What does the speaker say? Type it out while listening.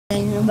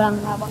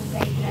habang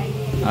drive.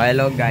 Oh,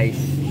 hello guys.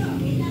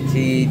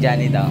 Si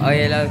Johnny daw. Oh,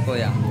 hello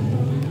kuya.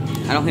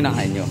 Anong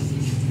kinakain nyo?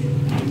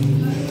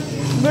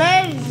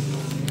 Bread!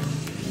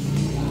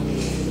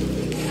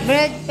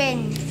 Bread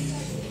pen.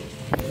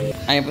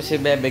 Ayun po si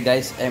Bebe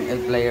guys,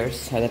 ML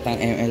players. Halatang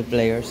ML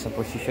players sa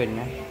posisyon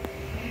niya.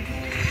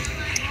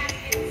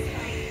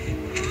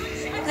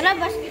 Tara,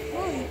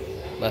 basketball.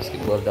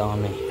 Basketball daw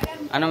kami.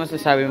 Ano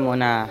masasabi mo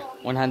na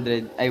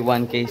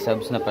 1k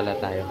subs na pala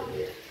tayo?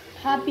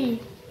 Happy.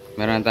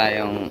 Meron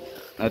tayong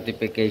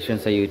notification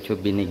sa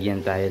YouTube.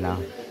 Binigyan tayo ng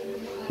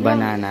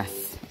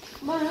bananas.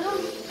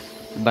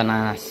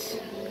 Bananas.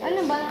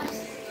 Ano bananas?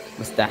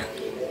 Basta.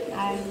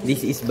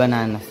 This is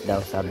bananas daw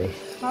sabi.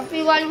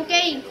 Happy 1K.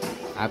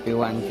 Happy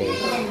 1k.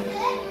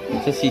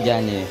 Ito si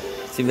Johnny.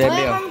 Si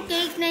Bebe oh. Ang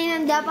cake na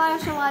inanda para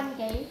sa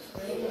 1K.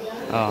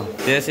 Oh,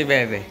 dito si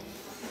Bebe.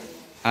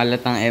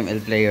 Halatang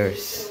ML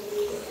players.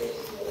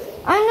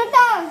 Ano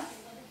to?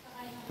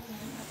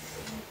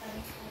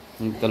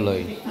 Yung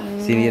tuloy.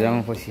 Sinira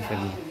mo position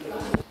mo.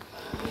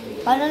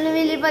 Paano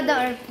lumilipad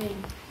ang airplane?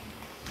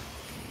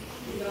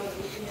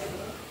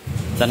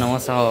 Tanong mo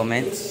sa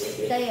comments.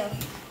 Sa'yo.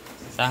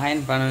 Sa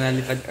akin, paano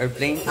nalipad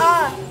airplane?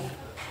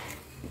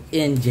 Hindi.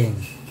 Engine.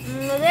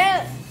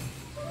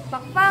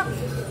 Pakpak.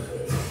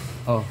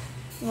 Oh.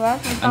 Diba?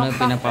 Ano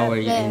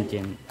pinapower yung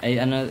engine? Ay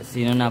ano,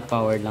 sino na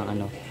power lang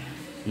ano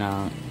ng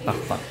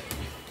pakpak?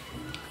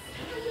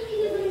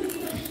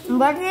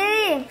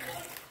 Battery.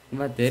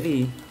 Battery.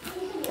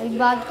 Ay,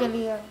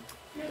 battery yan.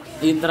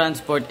 Yung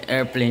transport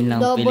airplane lang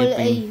Double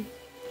Philippine.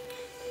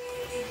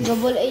 A.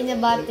 Double A na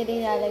battery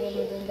nalagay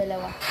mo dun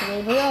dalawa. Sige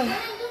mo yun.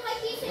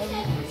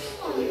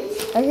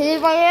 Kasi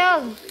pa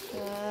yun.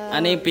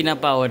 Ano yung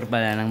pinapower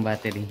pala ng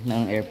battery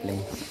ng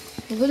airplane?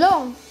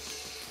 Gulong.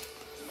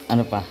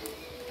 Ano pa?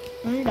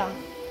 Ano lang?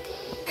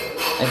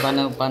 Ay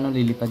paano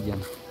lilipad yan?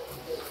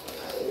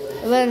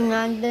 Well,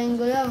 nandun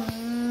gulong.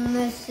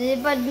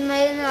 Nasipad na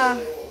yun ah.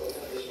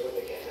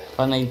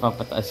 Paano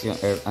ipapataas yung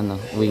air,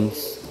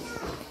 wings?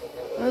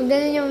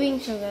 Ganun yung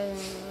wings. Ganun.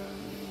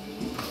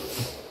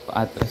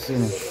 Paatras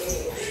yun eh.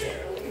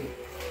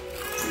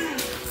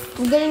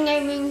 Ganun nga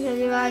yung wings.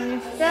 Di ba?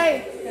 Yung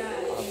start.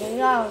 Okay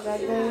nga.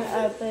 Gagawin yung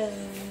airplane.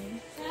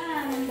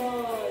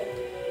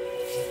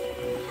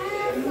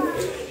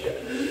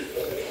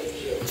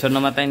 So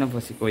namatay na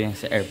po si Kuyang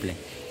sa airplane.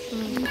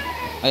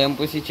 Ayan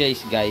po si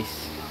Chase guys.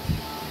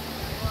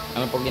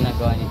 Ano po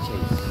ginagawa ni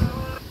Chase?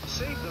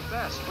 Save the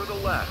best for the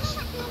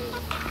last.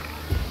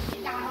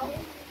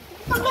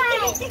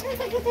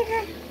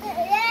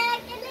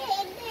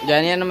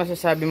 Johnny, ano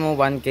masasabi mo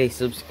 1k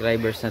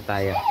subscribers na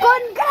tayo?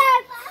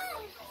 Congrats!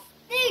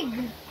 Tig!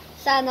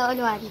 Sana all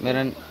one.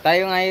 Meron,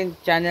 tayo nga yung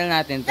channel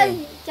natin to.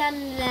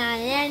 Channel na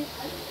yan.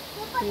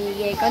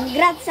 Sige,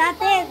 congrats sa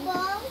atin.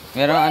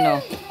 Meron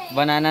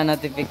banana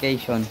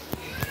notification.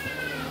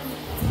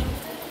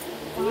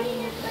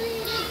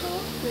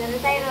 Meron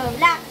tayo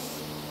Roblox.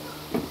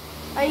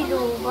 Ay,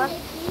 robot.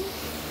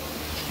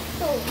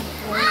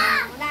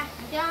 Wala.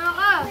 Diyan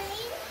ako.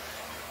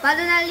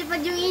 Paano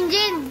nalipad yung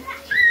engine?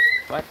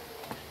 What?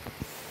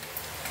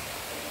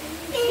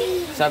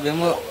 Sabi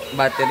mo,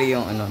 battery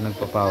yung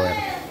nagpa-power.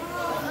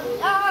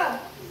 Oo.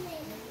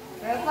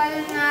 Pero paano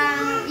na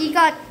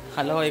ikot?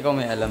 Kala ko ikaw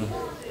may alam.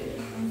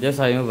 Diyan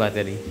sabi mo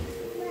battery.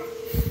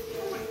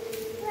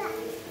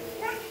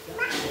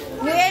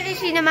 Yung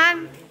LC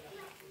naman.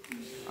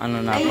 Ano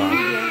na pa?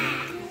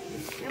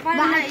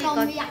 Bakit ka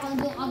umiyak ang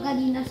doon ka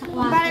ganina sa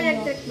kwarto? Para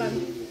electric bag.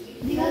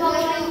 Hindi ka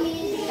makita yung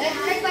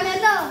electric pa na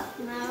ito.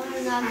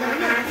 Nandun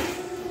na.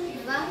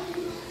 Diba?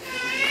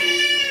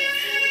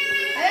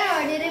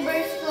 Ayun,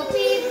 ni-reverse ko.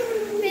 Pip,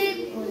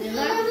 pip. O,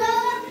 diba?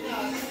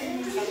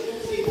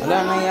 Wala,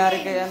 nangyari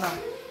kay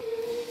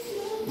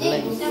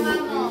Jake,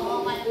 sama mo.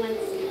 O,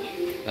 Calamansi.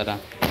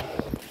 Tara.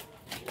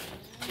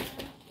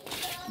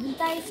 Doon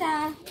tayo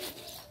sa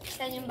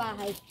yung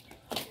bahay.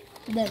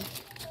 Doon.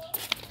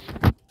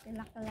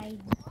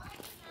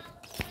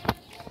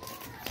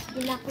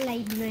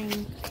 Slide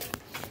 9.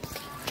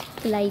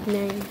 Slide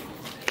 9.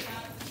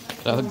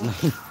 Cloud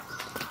 9.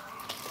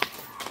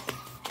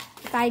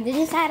 Tayo doon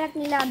yung sa harap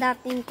nila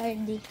dating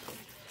 3D.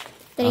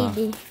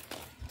 3D.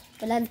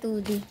 Walang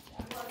 2D.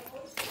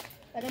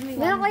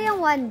 Meron ko yung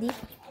 1D.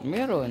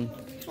 Meron.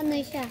 Ano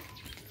siya?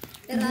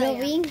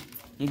 Drawing?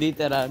 Hindi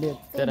Terraria.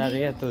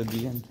 Terraria 2D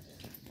yan.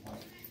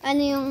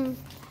 Ano yung,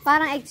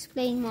 parang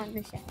explain mo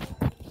ano siya.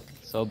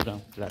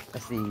 Sobrang flat.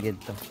 Kasi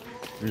ganito.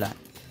 Flat.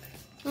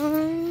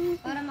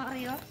 Para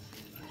Mario?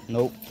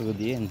 Nope,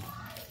 2D yan.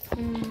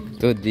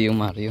 2D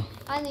yung Mario.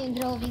 Ano yung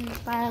drawing?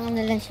 Parang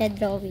ano lang siya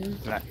drawing.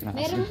 Flat na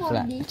kasi. Meron 4D?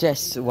 Flat.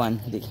 Just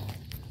 1D.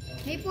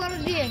 May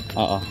 4D eh.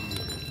 Oo.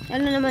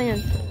 Ano naman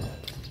yun?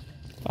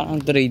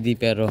 Parang 3D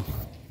pero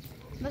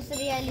Mas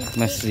realistic.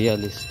 mas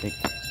realistic.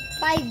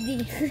 5D.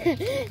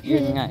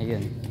 Yun nga,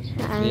 yun.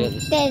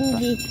 Realistic.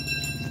 10D.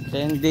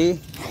 10D.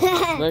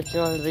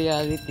 Virtual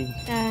reality.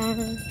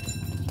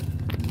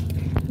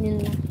 Yun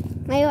lang.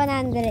 May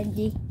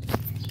 100D.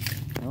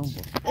 Oh.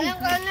 Alam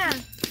ko na.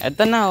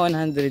 Ito na,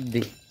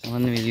 100D. 1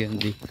 million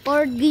D.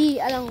 4D,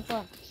 alam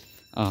ko.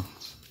 Oh.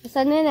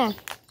 Saan na?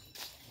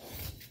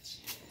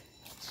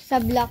 Sa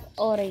black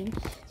orange.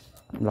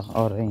 Black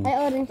orange. Ay,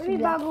 orange black. May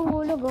bagong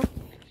hulog oh.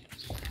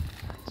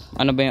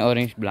 Ano ba yung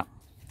orange black?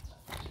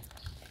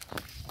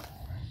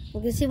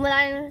 Magsimula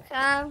na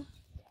siya.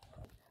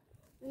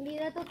 Hindi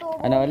na totoo.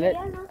 Ano ulit?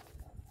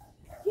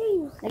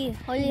 James.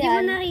 Hindi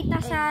mo nakita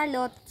sa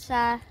lot sa...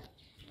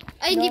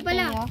 Ay, hindi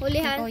pala.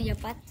 Hulihan.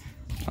 Yapat.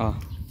 Oh.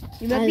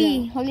 Diba,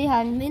 Pi?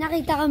 Hulihan. May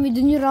nakita kami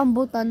dun yung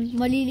rambutan.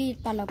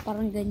 Maliliit pala.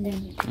 Parang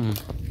ganyan.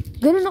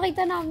 Ganun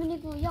nakita namin ni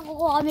Kuya.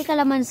 Kukuha kami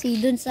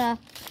kalamansi dun sa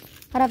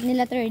harap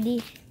nila 3D.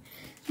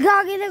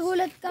 Gagi,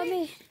 nagulat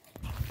kami.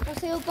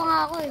 Kasi pa nga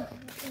ako eh.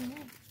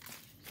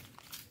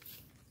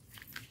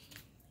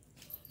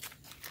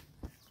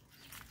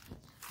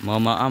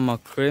 Mama, I'm a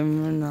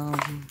criminal.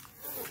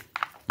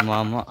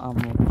 Mama, I'm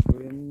a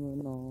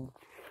criminal.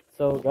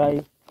 So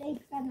guys,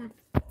 Safe ka na.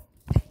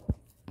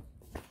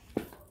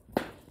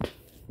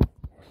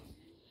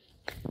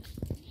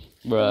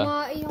 bruh.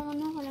 Yung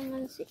ano,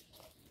 kalamansi.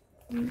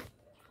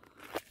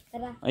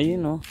 Tara.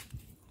 Ayun oh.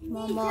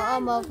 Mama,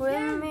 I'm a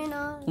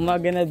criminal.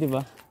 Umaga na, di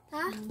ba?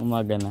 Ha?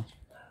 Umaga na.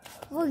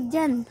 Huwag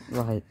dyan.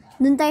 Bakit?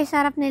 Doon tayo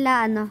sa harap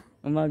nila, ano?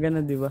 Umaga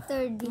na, di ba?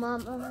 3D.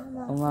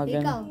 Umaga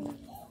na. Ikaw.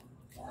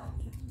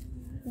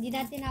 Hindi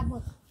natin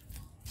nabot.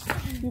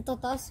 Ang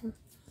totos.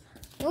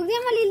 Huwag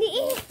yan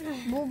maliliit.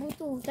 Bobo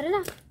to. Tara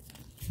na.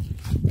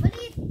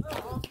 Maliit.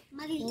 Oo.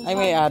 Maliit. Ay,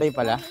 may ari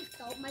pala.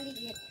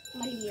 Maliit.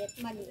 Maliit.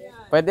 Maliit.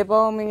 Pwede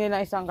po humingi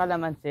ng isang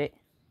kalamansi.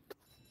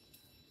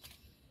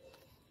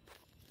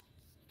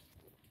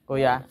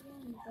 Kuya,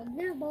 Huwag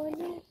na. Bawal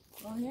yan.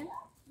 Bawal yan.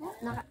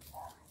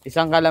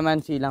 isang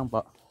kalamansi lang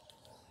po.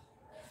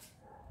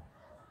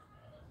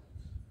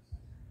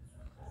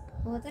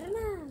 O, tara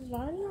na.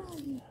 Bawal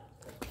yan.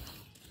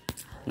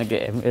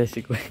 Nag-ML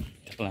si Kuya.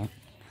 Joke lang.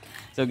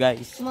 So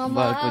guys,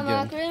 bawal po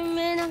dyan.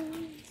 criminal.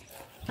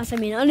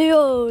 Sabihin, ano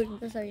yun?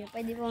 Sabi niya,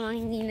 pwede po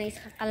manghingi na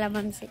isang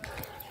kalamansi.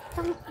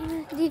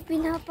 Hindi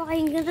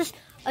pinapakinggan. Tapos,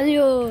 ano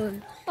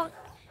yun?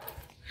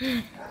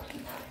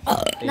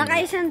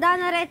 Naka-100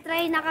 na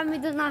retry na kami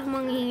doon na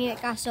manghingi.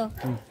 Kaso,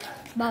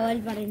 bawal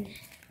pa rin.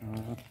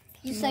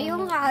 Yung sa'yo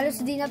nga,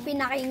 halos di na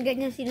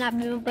pinakinggan yung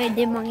sinabi mo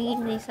pwede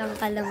manghingi na isang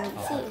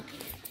kalamansi.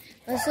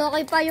 Mas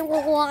okay pa yung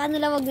kukuha ka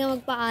nila, wag na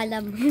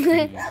magpaalam.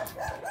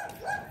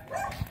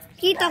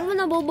 Kita mo,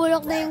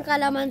 nabubulok na yung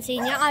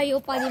kalamansi niya, ayaw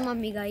pa ni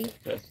mamigay.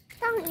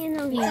 Tangin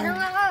ang yan.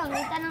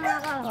 May tanong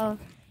ako. Oh.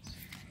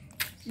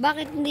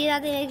 Bakit hindi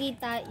natin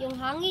nakikita yung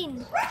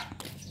hangin?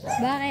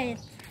 Bakit?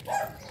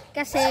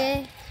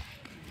 Kasi,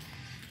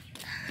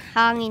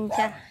 hangin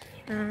siya.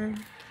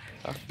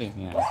 Okay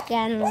nga.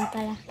 Kaya naman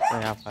pala.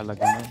 Kaya pala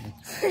ganun.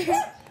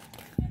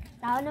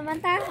 Tao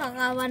naman tayo,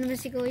 kakawa naman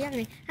si Kuyang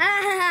eh. Ha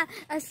ha ha!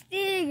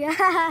 Astig!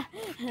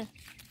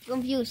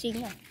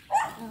 Confusing nga.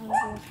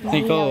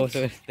 Ikaw,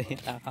 swerte.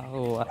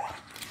 Nakakuha.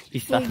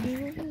 Isa.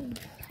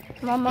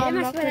 Mama,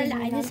 mas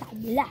malalaki na sa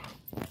kabila.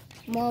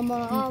 Mama,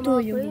 ito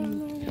yung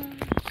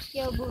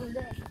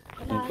Buddha.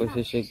 Yung po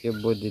si Shake your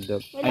body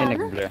dog. Ay,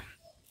 nag-blur.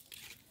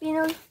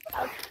 Pinong.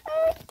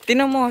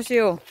 Tinan mo kasi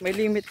oh, may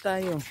limit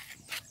tayo.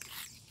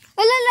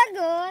 Wala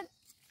lagot.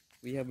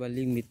 We have a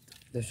limit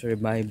to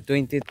survive.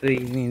 23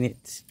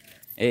 minutes.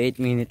 8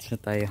 minutes na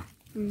tayo.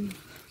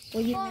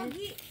 Pogi.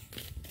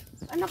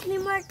 Anak ni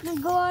Mark,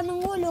 naggawa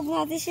ng hulog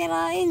natin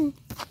sirain.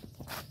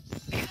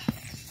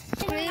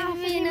 Anak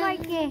ni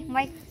Mark eh.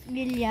 Mark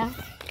Villa.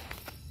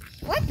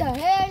 What the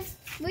hell?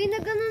 May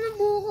nagano ng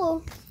buko.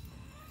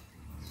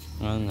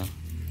 Ano na?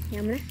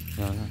 Yam na?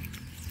 Ano na?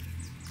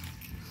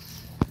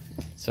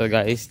 So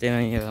guys,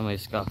 tinan nyo may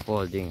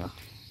scaffolding oh.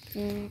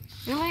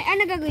 Okay,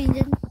 ano gagawin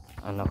dyan?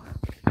 Ano?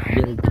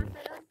 Building.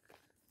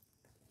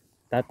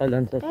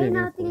 Tatalon sa Kaya swimming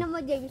natin pool. na mo,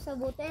 James, sa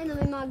buti. Ano,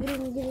 may mga green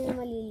na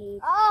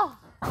maliliit. Oh!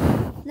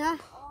 Na?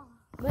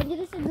 Ba't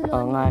dito sa dulo?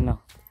 Oo nga no.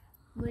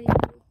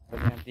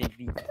 Pag ng TV.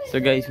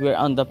 So guys, we're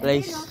on the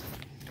place.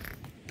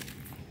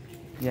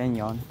 Yan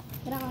yon.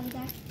 Tara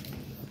kanta.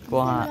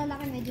 Kuha nga. Sa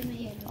lalaki medyo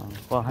may yelo.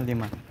 Kuha ka 5.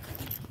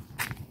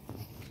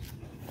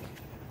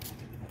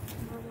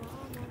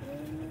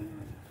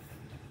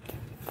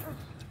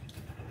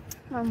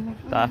 Mama.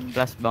 Taas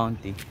plus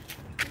bounty.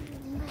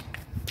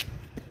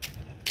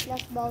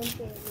 Plus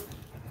bounty.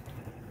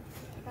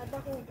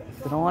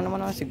 Tulungan naman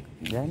naman si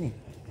Johnny.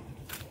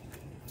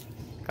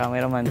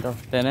 Cameraman to.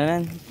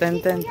 Tananan,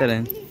 tan tan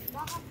tanan.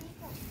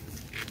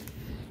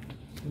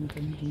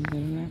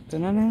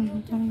 Tananan,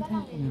 tan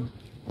tan.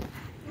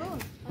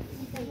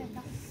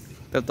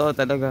 Totoo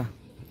talaga.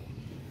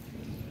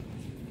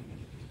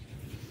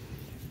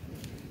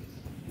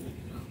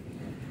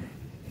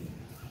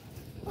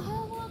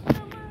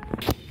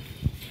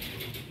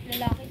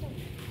 Lalaki to.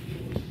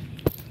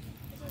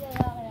 Kasi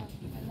lalaki lang.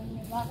 Alam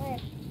niyo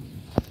bakit?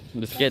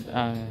 Biscuit,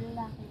 Lalaki.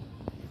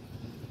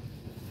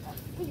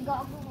 Ay,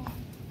 gago.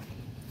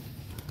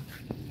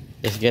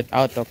 let's get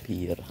out of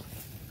here.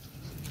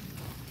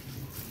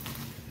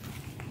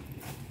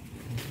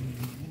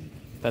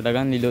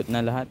 Talagang niloot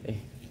na lahat eh.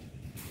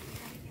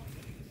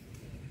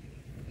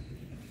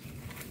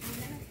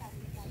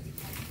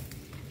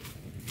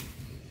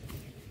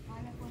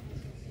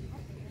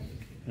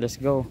 Let's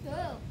go.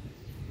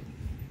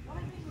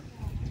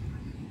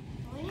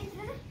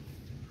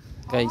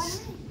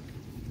 Guys.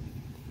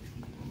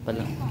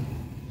 Pala.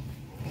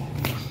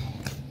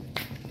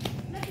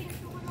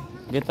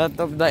 Get out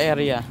of the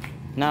area.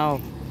 Now.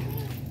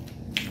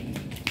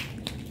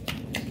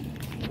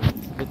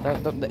 Get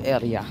out of the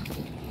area.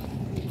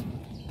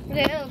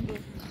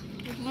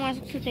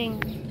 Pumasok sa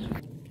tenga.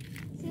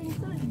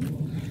 Sensor.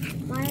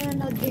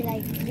 Manonood nila.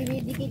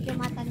 Dinidikit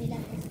yung mata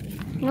nila.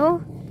 No?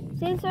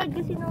 Sensor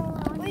kasi no.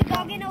 Uy,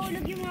 kage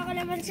nahulog yung mga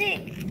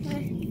kalamansi.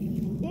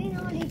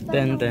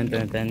 Ten.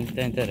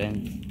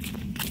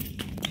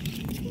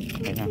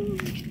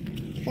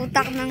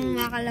 Utak ng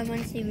mga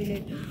kalamansi.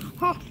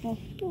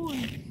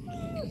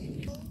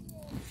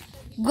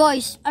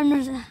 Guys,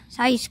 ano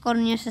sa high score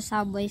niyo sa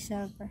Subway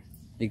Surfer?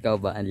 Ikaw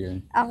ba,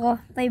 Alin?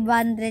 Ako,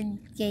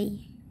 500k.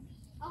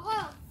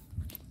 Ako!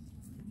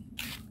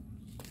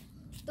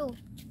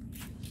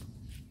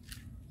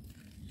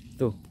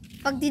 2.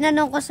 Pag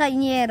tinanong ko sa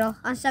inyero,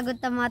 ang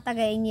sagot ng mga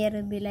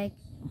taga-inyero be like,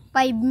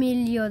 5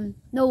 million,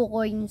 no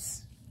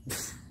coins.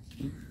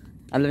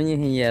 Alam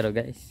niyo yung inyero,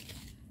 guys?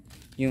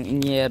 Yung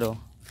inyero,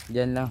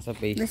 dyan lang sa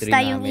pastry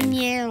basta namin. yung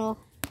inyero,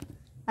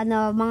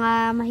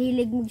 mga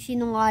mahilig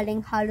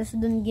magsinungaling, halos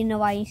doon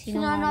ginawa yung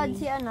sinungaling.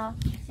 Si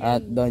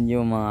At doon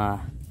yung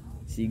mga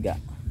siga.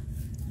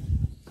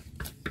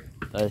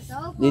 Tapos,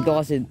 dito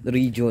kasi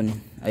region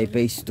ay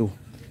phase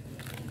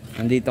 2.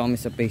 Nandito kami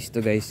sa phase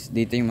 2, guys.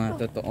 Dito yung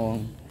mga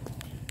totoong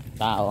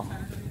tao.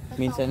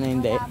 Minsan na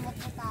hindi.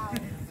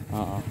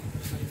 Oo.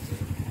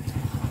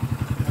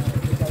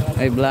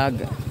 Ay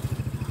vlog.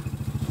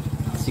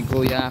 Si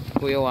Kuya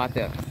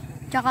Water.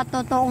 Tsaka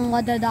totoong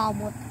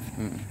madadamot.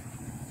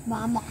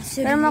 Baka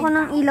makasirili. Pero ako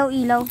ng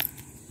ilaw-ilaw.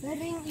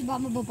 Pero yung iba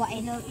mababae.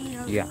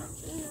 Ilaw-ilaw. Yeah.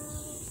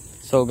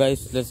 So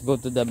guys, let's go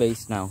to the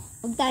base now.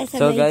 Huwag tayo sa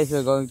So base. guys,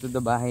 we're going to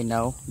the bahay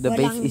now. The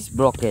base is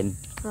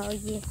broken. Oh,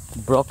 yes.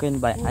 Broken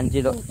by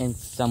Angelo and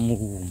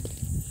Samu.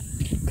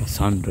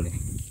 Cassandra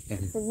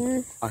and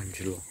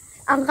Angelo.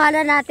 Ang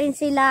kala natin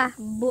sila,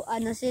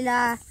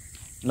 sila.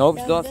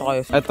 Nobs do sa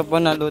kayo. Ito po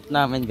na loot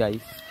namin,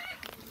 guys.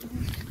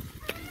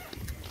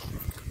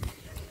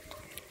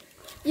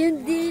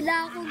 Yung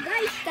dila ko,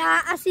 guys,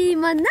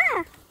 kaasiman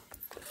na.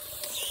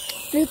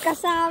 May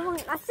kasamang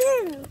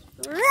asin.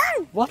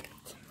 What?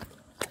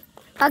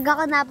 Pag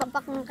ako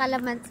napapak ng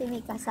kalamansi,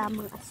 may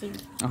kasamang asin.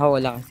 Ako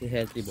wala kasi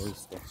healthy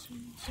boys to.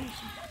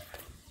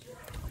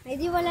 Ay,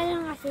 di wala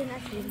lang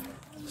asin-asin.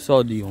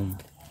 Sodium.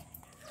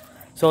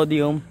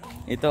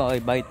 Ito ay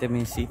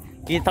vitamin C.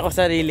 Kita ko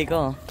sarili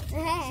ko.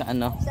 Sa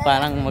ano,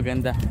 parang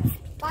maganda.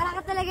 Para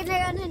ka talaga na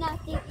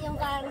yung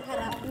parang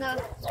harap, no?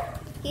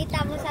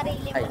 Kita mo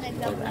sarili mo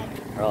naglaban.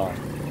 Oo.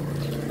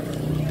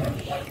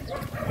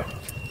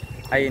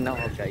 Ayun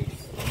ako, guys.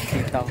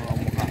 Kita ko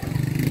ang mukha.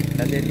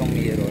 Dati itong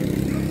mirror.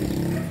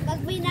 Pag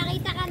may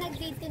nakita ka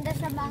nagtitinda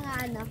sa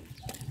mga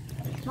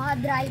mga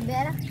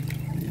driver,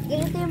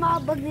 ganito yung mga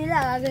bag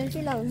nila, ganun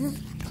sila.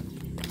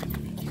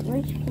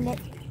 Uy, hindi.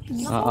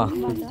 Oo.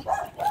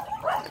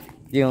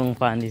 Yung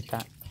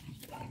panita.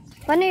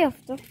 Paano yun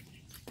ito?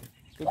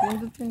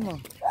 Pipindutin mo.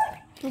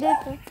 Hindi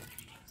ito.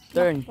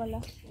 Turn. Wala.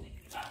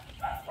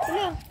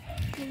 Wala.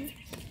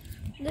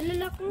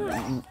 Dalalak nga.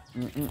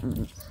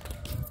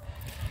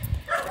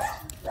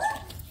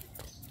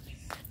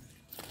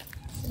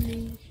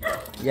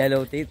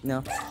 Yellow tape,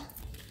 no?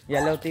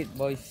 Yellow tape,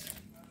 boys.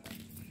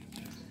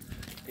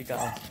 Ikaw.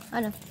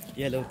 Ano?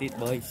 Yellow tape,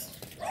 boys.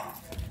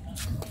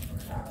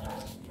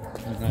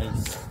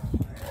 Nice.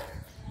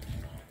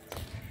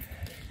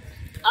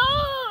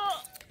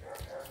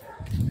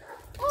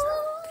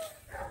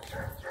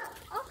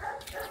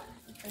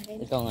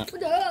 Ikaw nga.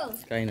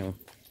 Sky, no?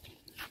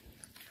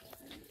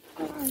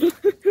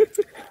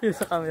 Yung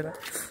sa camera.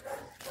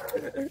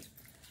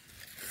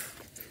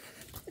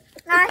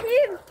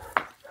 Lahim!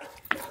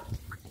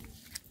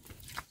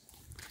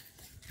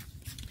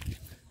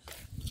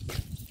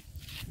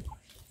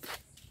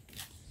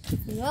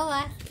 Ano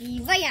nga?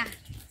 Iba ya!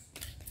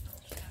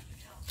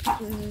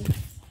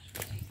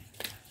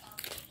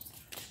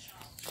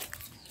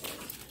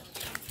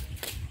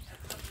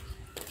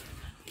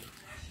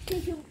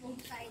 Yung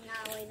pusa ay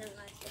naaway ng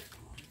aso.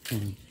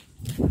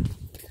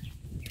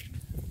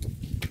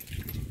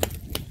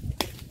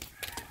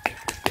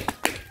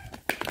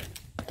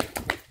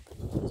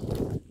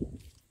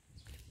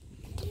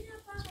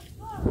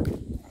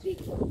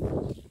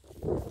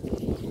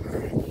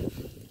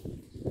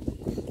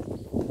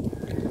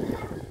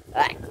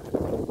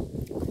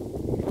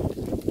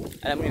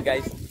 Alam niyo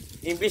guys,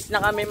 imbis na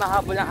kami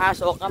mahabol ng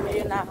aso, kami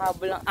yung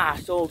nahabol ng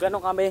aso.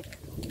 Ganon kami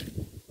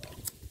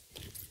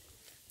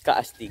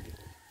kaastig.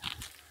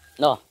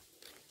 No?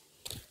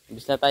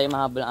 Imbis na tayo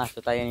mahabol ng aso,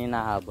 tayo yung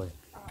nahabol.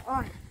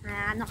 Oo.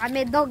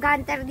 Kami dog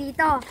hunter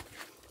dito.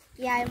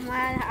 Kaya yung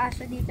mga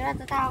aso dito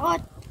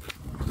natatakot.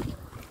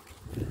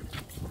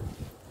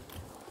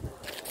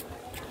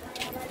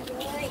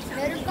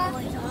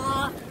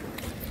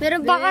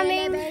 Meron pa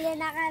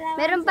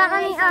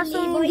kaming aso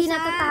hindi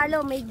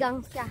natatalo, may gang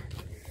siya.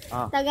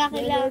 Ah. Taga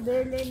kila.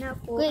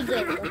 Kuya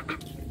Jet.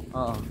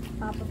 Oo.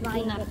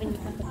 Papapakingapin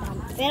yung patatalo.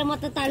 Pero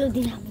matatalo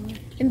din namin.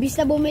 Imbis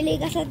na bumili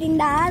ka sa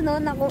tindahan, no,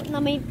 na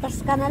may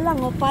tas ka na lang.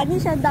 O, paano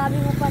siya dami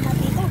mo pa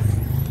napitas?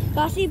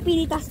 Kasi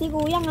pinitas ni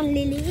Kuya, ang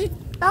liliit.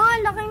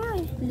 Tama, laki nga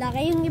eh.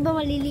 Laki yung iba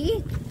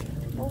maliliit.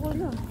 Oo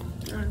na.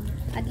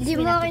 At di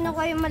mo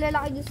kinukuha yung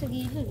malalaki doon sa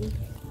gilid eh.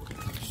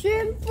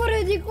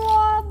 Siyempre, di ko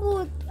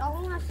abot. Ako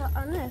nga sa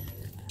ano eh.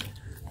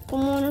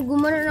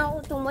 Gumano na ako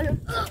tumalon.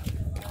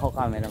 Ako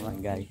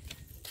cameraman, guys.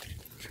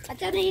 At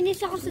saka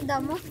nainis ako sa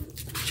damo.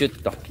 Shoot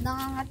to.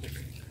 Nakangati.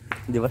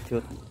 Di ba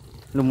shoot?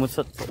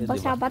 Lumusot.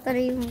 Basta pa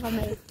tuloy yung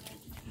kamay.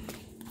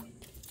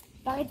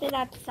 Pakita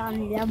natin sa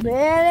kanila.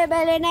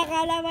 Bele na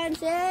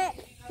kalamansi.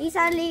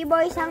 1,000,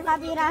 isang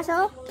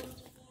kapiraso.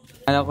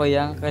 Ano ko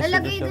yan?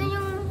 Lalagay doon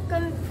yung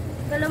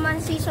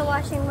kalamansi sa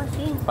washing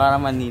machine. Para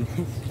maninis.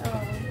 Oo.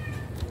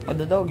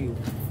 Madadog yun.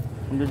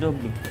 Madadog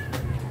yun.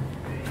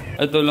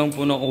 Ito lang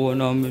po nakuha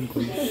namin.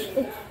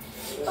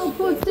 Ang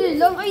puti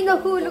lang. Ay,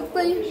 nahulog pa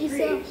yung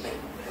isa.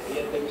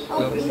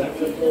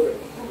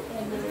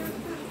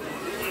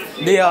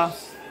 Di ah.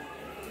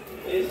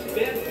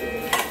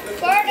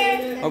 Sorry.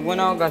 Huwag mo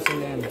na ako gasin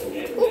na yan.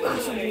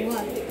 Bukas ang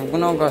buwan. Huwag mo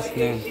na ako gasin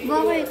na yan.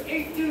 Bakit?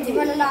 Di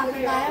ba lalaki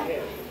tayo?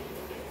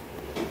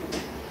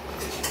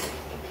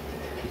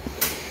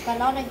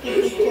 Kala ko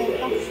nagpipicture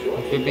ka.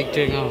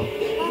 Magpipicture nga ako.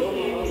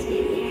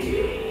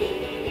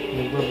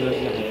 Nagpa-vlog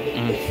lang.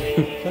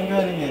 Saan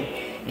galing yan?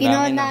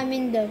 Kinuha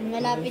namin doon.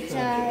 Malapit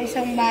sa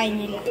isang bahay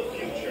nila.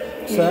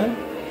 Saan?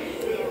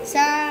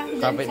 Sa...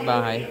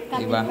 Kapitbahay,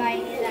 di ba? Kapitbahay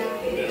nila.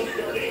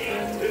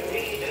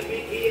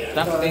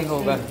 Takting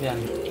hugas yan.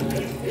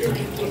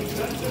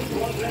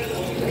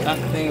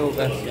 Takting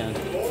hugas yan.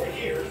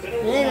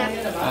 Yan na.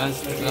 Alas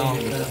lang ako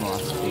gusto mo.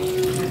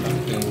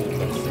 Takting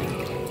hugas yan.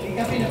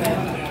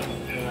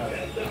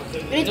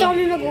 Dito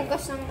kami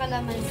maghugas ng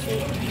kalamansi.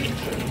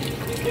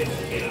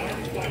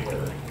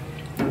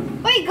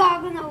 Uy,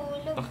 gago na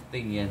ulo.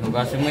 Takting yan.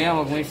 Hugasin mo yan,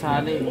 huwag mo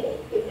isali.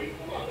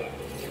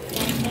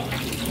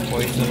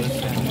 Poisonous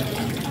yan.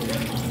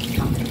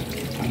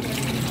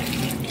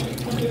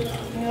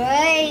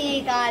 Uy,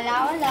 kala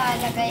ko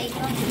lalagay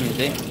ko.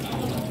 Hindi.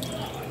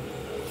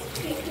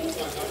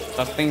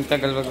 Takting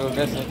tagal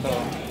maghugas ito.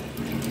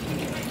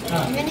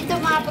 Ganito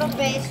mga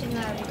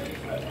professional.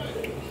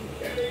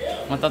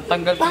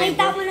 Matatanggal pa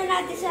Pakita mo na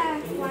natin sa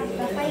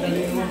kwarta.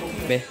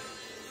 Be.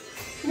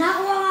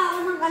 Nakuha nga ako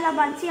ng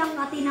kalabansi, ang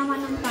kati naman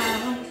ng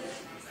tao.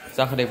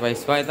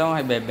 Sacrifice. Pakita mo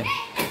kay Bebe.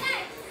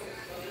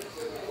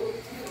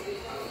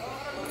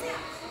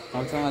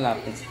 Huwag sa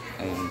malapit.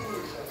 Ayun.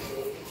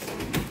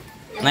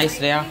 Nice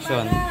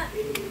reaction.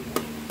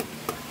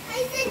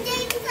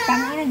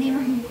 Tangin na, di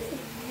mo.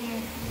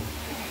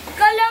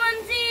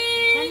 Kalamansi!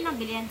 Saan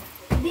nabili yan?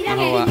 Di na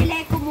Nakuha. nila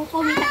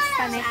kumukumitas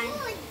kami.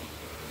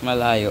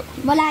 Malayo.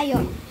 Malayo.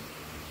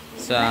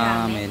 Sa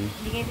amin.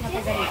 Hindi kayo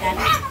napagalitan?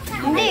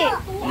 Hindi,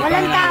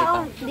 walang tao.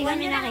 Hindi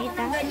kami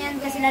nakita. Ganyan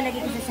kasi lalagay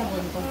ko sa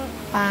sabon ko.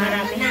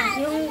 Marami Na.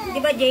 Yung, di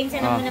ba James,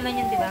 ano mo naman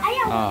yun, di ba?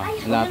 Ayaw. Oh, Ano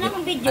na lapit.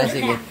 akong video Ah,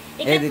 sige. na.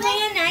 Ikat Edit. mo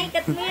yan ha,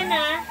 ikat mo yan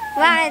ha.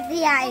 Bakit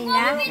hiyain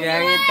na? Kaya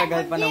yung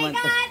tagal pa naman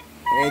to.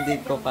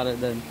 Edit ko para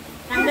doon.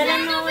 Tanggalan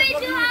mo, huwag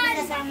mo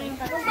isasama yung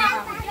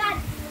kasama.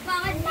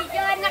 Bakit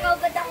videoan?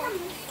 Nakaubad ako.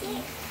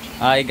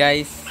 Hi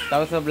guys.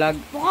 Tapos sa vlog.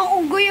 Mukhang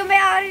unggoy yung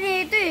may-ari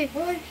nito eh.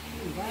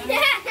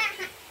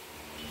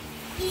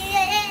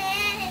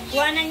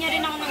 Kuhanan nyo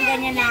rin ako ng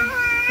ganyan na.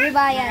 Di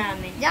ba yan?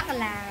 Marami. Jack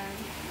lang.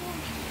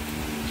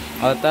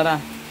 O tara.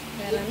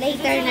 Pero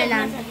later na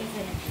lang.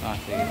 Ah,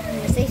 sige.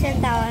 Sa isang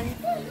taon.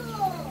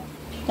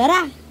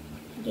 Tara!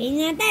 Gain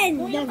natin.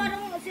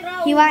 Parang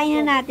siraw. Hiwain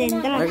na natin.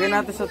 Tara. Lagyan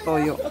natin sa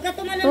toyo. Pagka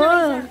tumalon Oo.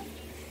 na isa.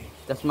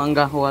 Tapos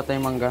mangga. Kuha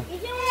tayong mangga.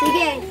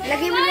 Sige,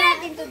 lagyan mo na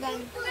natin to doon.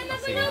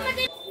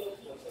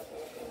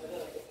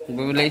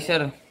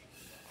 Laser.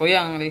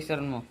 Kuya, ang laser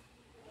mo.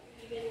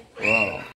 Wow.